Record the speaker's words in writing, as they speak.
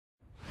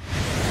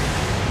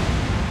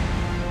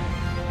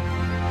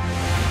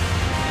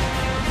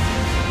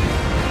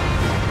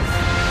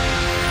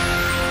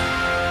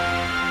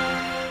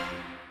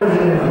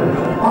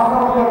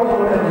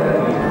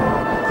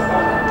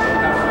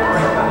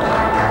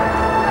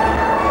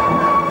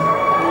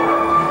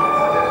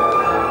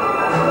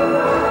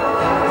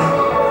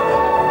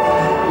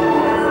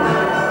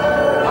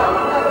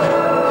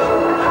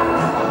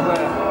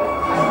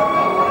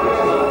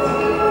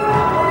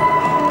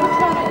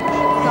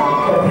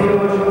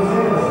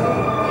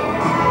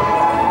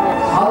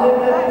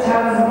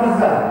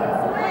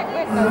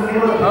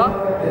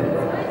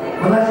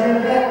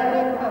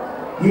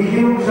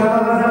Екеуің жаңа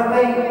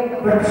қазақтай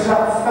бір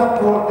пышақ ұстап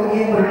торттың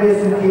ең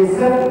бірлесін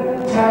кесіп,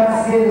 Чарльз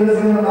сен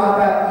өзіңнің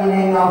ата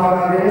енеңнің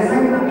апаңа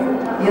бересің.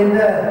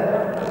 Енді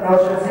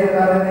Раушан сен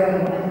ананың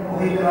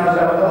мұхиттың ар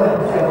жағында ғой,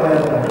 сен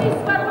қояды.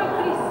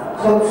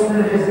 Сол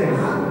түсініп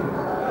жесеңіз.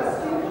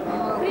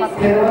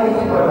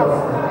 Переводите,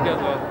 пожалуйста.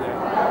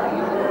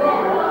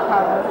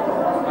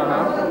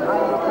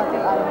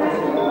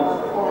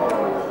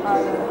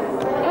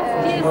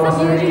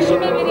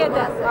 Режиме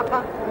береді.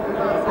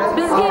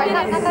 Бізге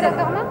бересің.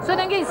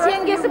 Содан кейін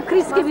сен кесіп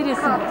Криске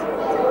бересің.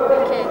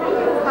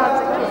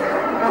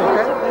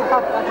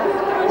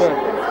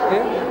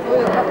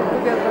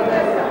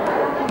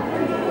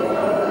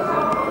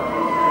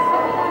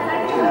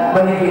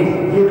 Мінекей,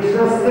 екі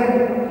жастың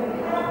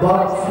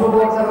сұлу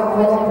ортаға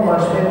қолын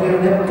қуанышпен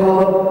кернеп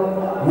толып,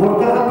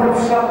 ортаға бір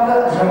пышақты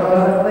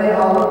жаңағыдай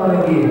алып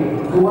мінекей.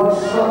 Қуаныш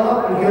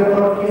шалып, егер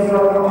тұрып кезір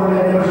алған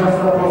құрметті бір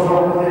жасына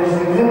қозғалып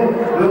өтересіңіздер,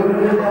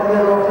 өмірлерін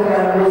алдай уақытын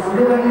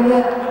әңгімесінде бәліне.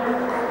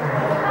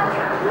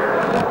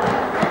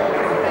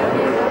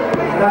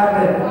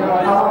 Рахмет,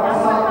 талапқа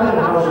салынды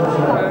Раушан.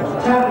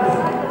 Чарльз,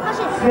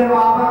 сіздер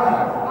апаға.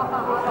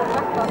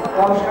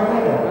 Бабушка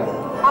қайда?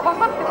 Апам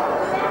бақты.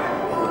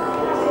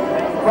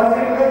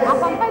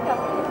 Апам қайда?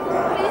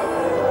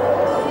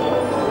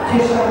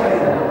 Кешка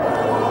қайда?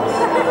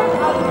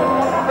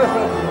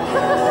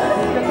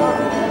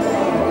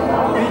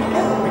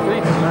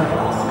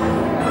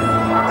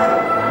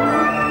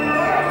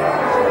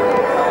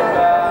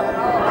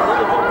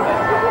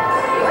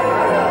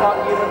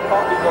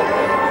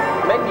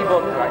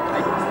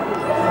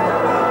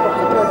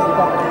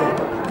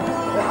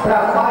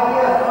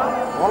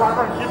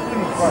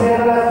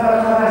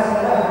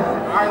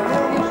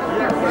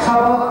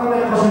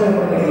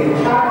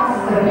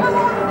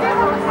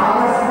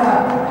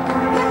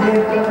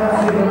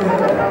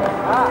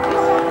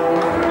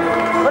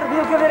 Bir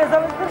bilgi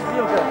vereceğiz, bir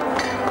bilgi.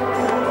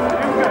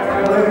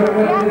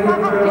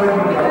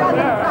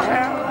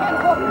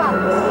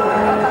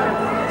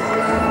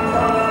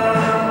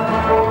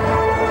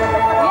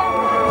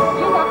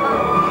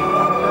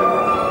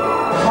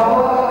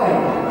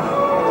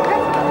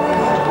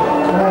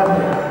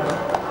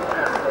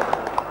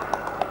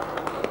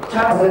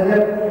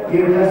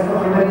 Evlasını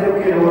hürmetlep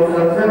gelip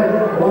otursanızlar,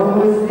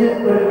 onun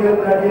özüne bölge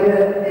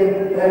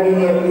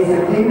örneğine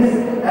esirteyimiz,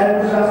 her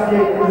bir şahs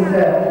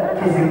tekimizde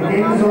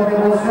kesinlikleyiz. Onda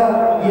olsa,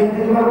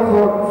 yendiri var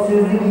korku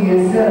sözün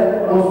üyesi,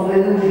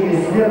 Osmanlı'nın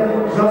üyesidir.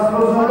 Jas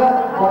bozmada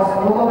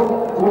basıp olup,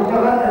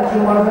 ortadan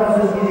Cumhurbaşkanı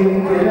söz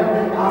gidevindeki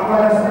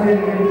akbarasını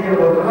belirli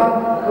gelip oturgan,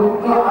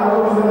 Kutlu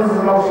Arabuzumuz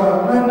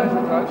Raushan'ın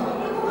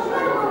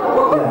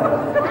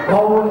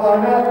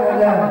bavullarına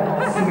ölen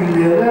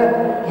sivrilleri,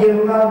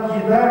 Yevgan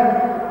Kidar,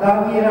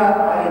 Дамира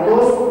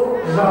Айдос,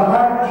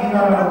 Жанар,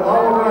 Динара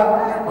Лаура,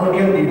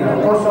 Нұргелдина.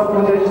 Қоса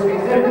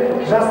көтересіңіздер,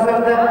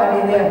 жастарды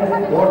әрине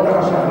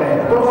ортаға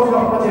шақырайық. Тұрғыз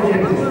уақытта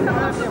жергізіңіз.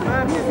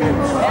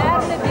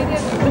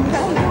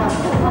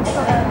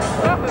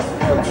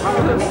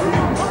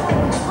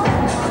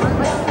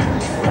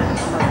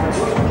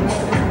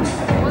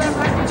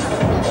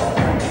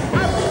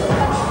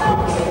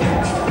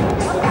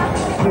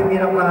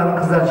 Мейрамхананың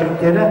қыздар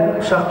жігіттері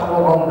пышақты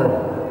қолға алынды.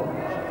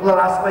 Бұлар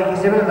асықпай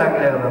кесе береді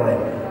Англияға қалай.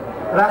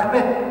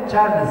 Рахмет,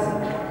 Чарльз.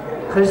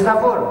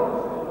 Христофор.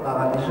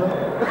 Маған не жоқ?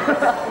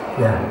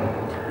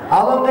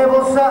 Ал ондай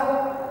болса,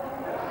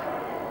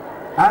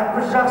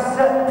 әрбір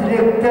жақсы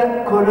тіректі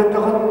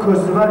көретұғын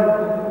көзі бар,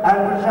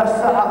 әрбір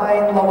жақсы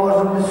ағайын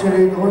лауазымды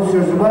сөйлейтұғын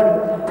сөзі бар.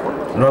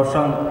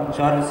 Раушан,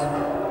 Чарльз,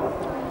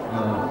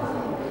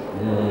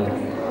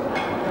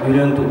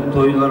 үйлену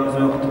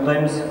тойларыңызбен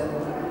құттықтаймыз.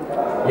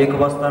 Екі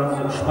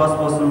бастарыңыз үш бас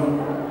болсын,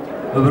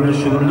 өбірлі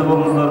шүбірлі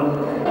болыңыздар.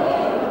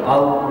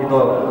 Ал,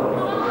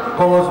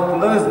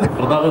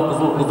 Құрдағы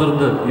қызыл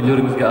қыздырды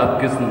үйлеріңізге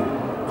әпкесін,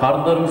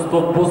 қарындарыңыз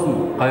тоқ болсын,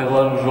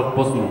 қайғыларыңыз жоқ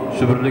болсын,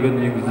 шүбірлеген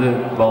үйіңізде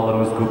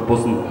балаларыңыз көп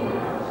болсын.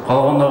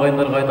 Қалған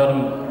ағайындар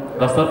қайдарым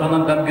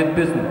дастарханнан дәм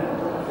кетпесін,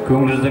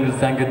 көңіл жүзіңіз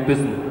сән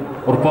кетпесін,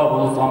 ұрпақ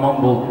ұлыс аман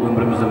болып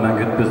өмірімізді мән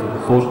кетпесін.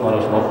 Сол үшін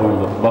арашылап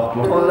қойыңыздар. Бақыт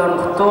болсын. Тойларың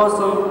құтты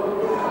болсын.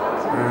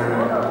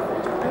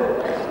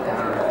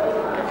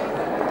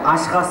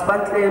 Ашық аспан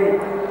тілеймін,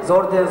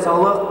 зор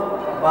денсаулық,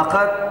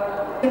 бақыт.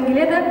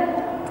 Келеді.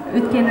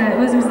 Өткені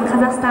өзіміздің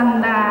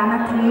Қазақстанда ана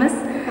тіліміз.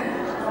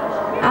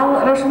 Ал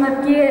Раушан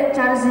әпке,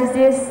 Чарльз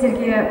жезде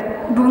сіздерге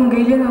бүгінгі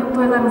үйлену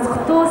тойларыңыз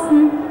құтты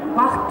болсын,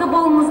 бақытты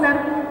болыңыздар,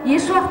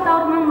 еш уақытта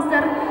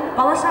ауырмаңыздар,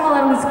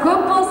 бала-шағаларыңыз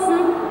көп болсын,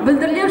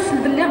 бүлдірлеп,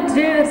 шүлдірлеп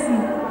жүре берсін.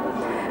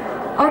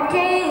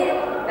 Окей,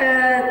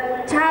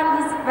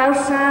 Charles,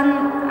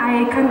 Raushan,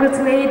 I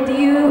congratulate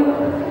you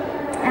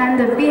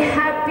and be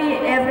happy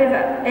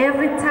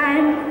every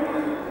time.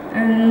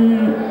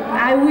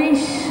 I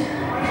wish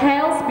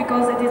health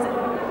because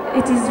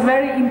it is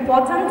very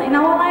important in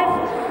our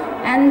life,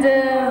 and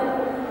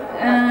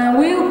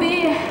we'll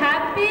be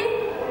happy.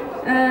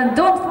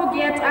 Don't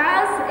forget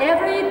us.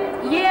 Every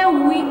year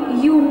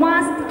you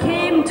must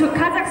came to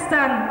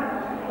Kazakhstan.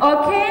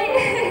 Okay?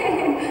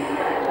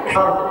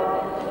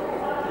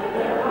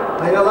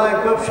 Айналайын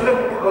көпшілік,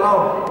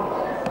 мынау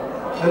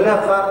іні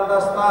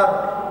қарындастар,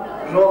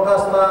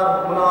 жолдастар,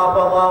 мына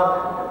апалар,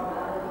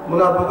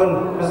 мына бүгін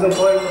біздің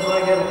тойымызға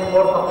келіп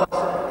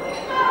ортақтасып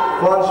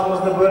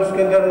қуанышымызды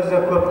бөліскендеріңізге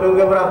көптен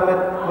көп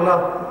рахмет. Мына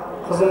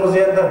қызымыз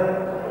енді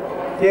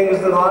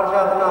теңіздің ар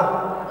жағына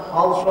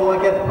алыс жолға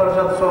кетіп бара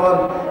жатыр, соған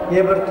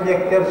небір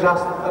тілектер,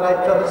 жақсылықтар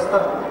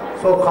айтарсыздар.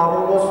 Сол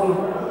қабыл болсын,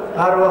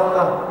 әр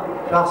уақытта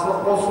жақсылық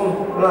болсын.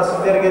 Мына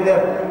сіздерге де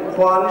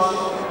қуаныш,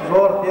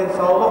 зор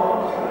денсаулық,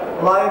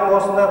 лайым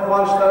осындай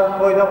қуаныштар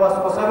тойда бас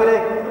қоса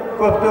берейік.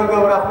 Көптен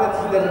көп рахмет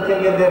сіздердің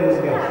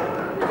келгендеріңізге.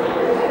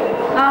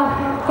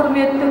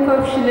 Құрметті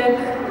көпшілік,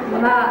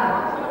 мына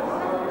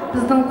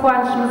біздің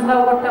қуанышымызға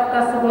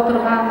ортақтасып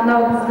отырған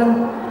мынау біздің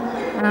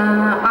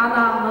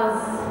анамыз,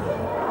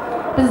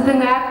 біздің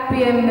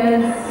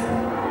әпкеміз,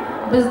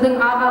 біздің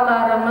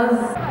ағаларымыз.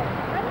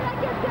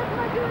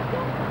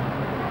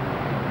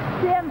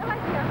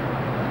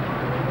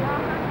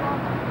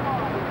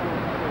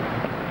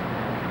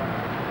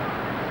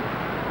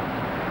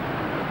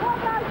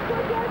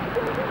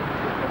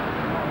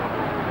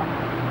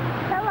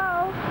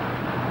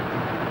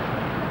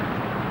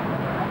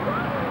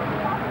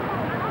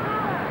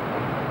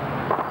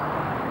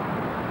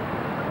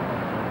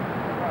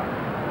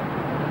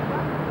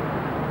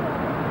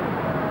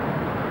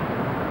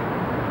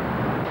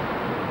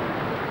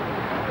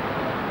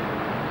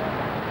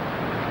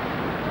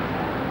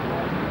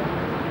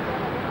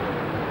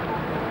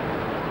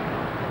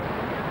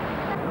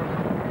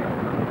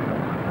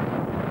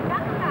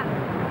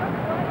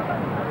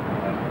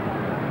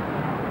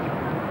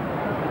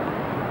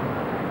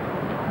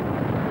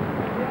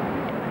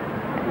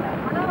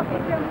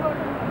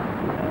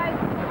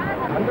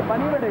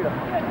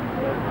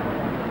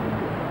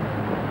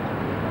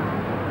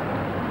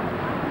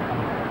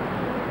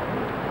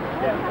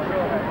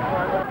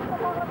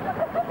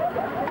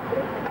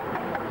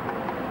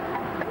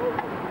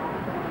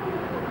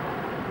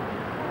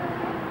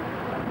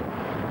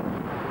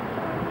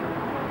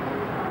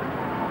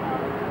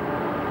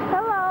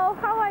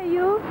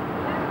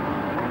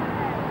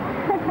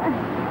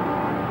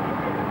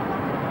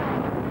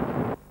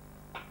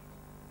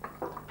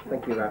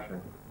 Thank you, Raushan.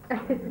 I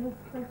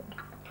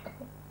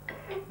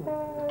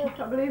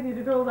can't believe you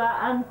did all that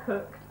and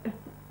cooked.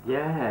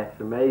 Yeah, it's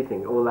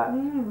amazing. All that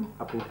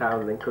up in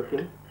town and then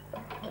cooking.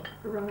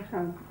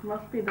 Raushan,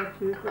 must be that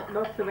you've got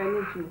lots of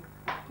energy.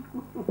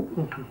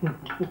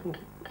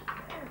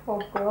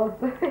 Of course.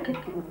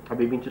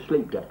 Have you been to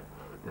sleep yet?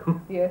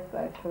 Yes,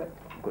 I slept.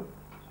 Good.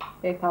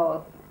 8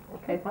 hours.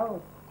 8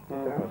 hours.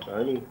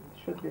 Only.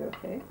 Should be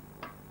okay.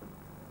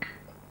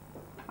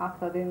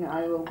 After dinner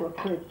I will go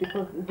sleep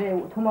because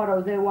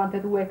tomorrow they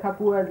wanted to wake up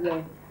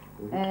early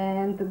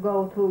and to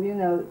go to, you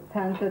know,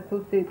 Center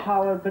to see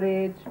Tower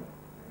Bridge,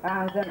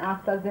 and then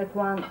after that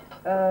one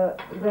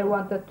they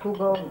wanted to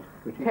go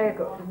take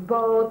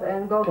boat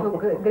and go to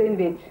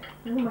Greenwich.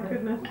 Oh my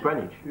goodness.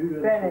 Greenwich.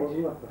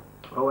 Greenwich.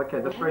 Oh,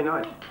 okay, that's very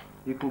nice.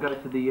 You can go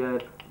to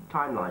the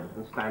timeline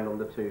and stand on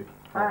the two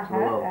parts of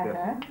the world. Yes.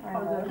 I've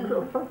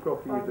got a photograph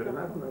of you doing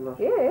that, haven't I?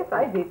 Yes,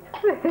 I did.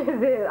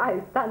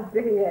 I stand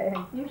here.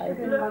 You should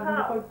look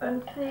up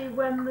and see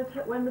when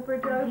the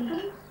bridge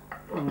opens.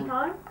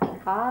 Time.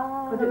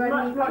 Because it's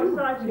much more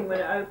exciting when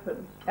it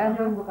opens.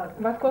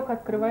 Во сколько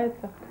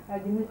открывается?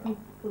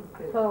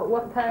 So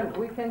what time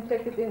we can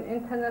check it in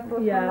internet or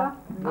yeah.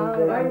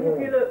 If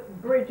you look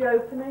bridge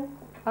opening,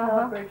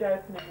 bridge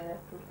opening, it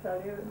will tell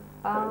you.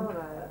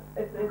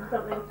 If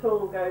something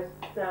tall goes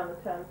down the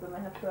Thames, then they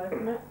have to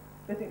open it.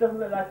 Because it doesn't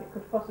look like it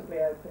could possibly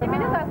open.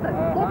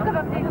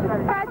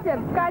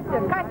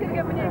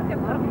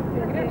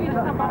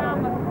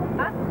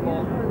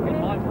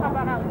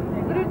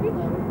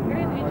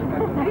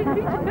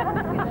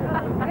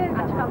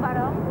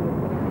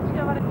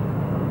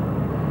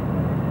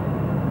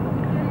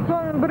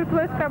 Соның бір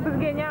флешка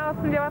бізге не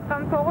алсын деп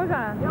атқан сол ғой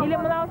жаңа? Или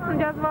мынаусын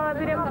жазып ала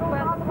береміз?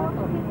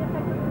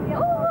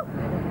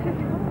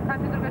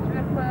 Компьютерге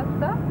жіберіп қоясыз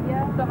да?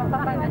 Соған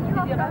сохранить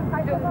етуге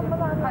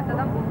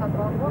қайтадан бұл сатып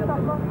алып.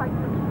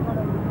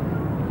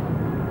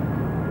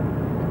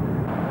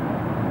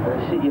 The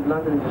city of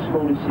London is the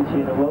smallest city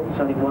in the world. It's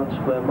only 1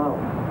 square mile.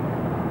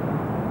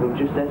 We've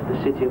just left the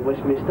city of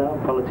Westminster,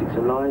 politics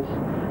and lies,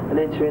 and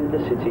entering the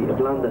city of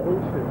London,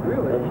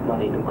 of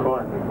money and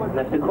crime.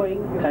 Now, if the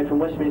Queen came from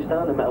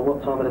Westminster, no matter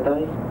what time of the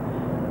day,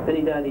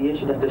 any day of the year,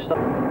 she'd have to stop.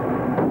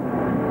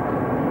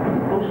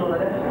 Also on the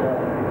left,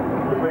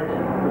 the red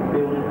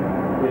building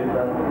with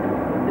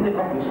in the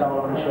coffee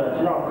style like a church,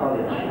 it's not a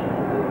college.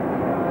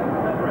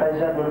 has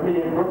over 1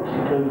 million books,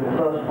 including the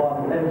first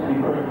Bible ever to be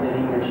printed in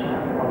English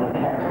on the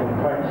Caxton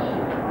press.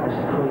 That's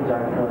the Queen's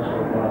own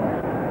personal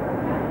Bible.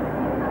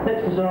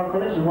 Next is our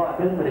college of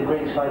white building with a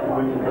green slate and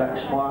roof and black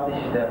spire.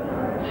 This is the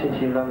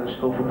City of London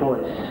School for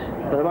Boys.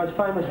 Now, the most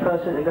famous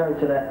person to go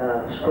to that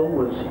school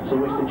was Sir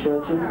Winston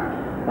Churchill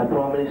and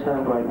Prime Minister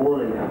and Great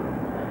Wall Leader.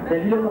 Now,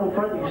 if you look on the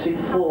front, you can see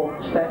 4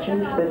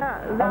 statues. Other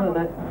than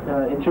that,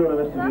 enjoy the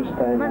rest of your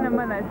stay.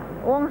 Міне,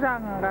 оң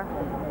жағыңға.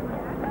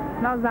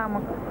 Мынау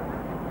замок.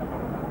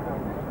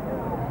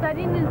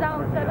 Старинный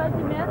замок, старое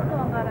место,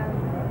 он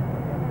гарантирует.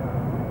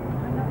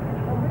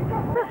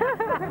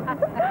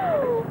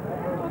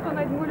 Вот он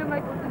один гулем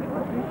айтып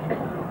жүрген.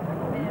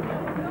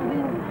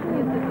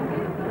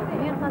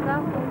 Мен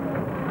қазақ.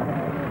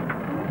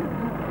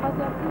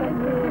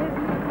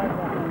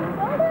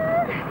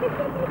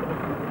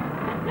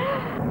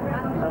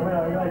 And when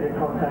I made a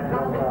contact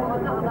on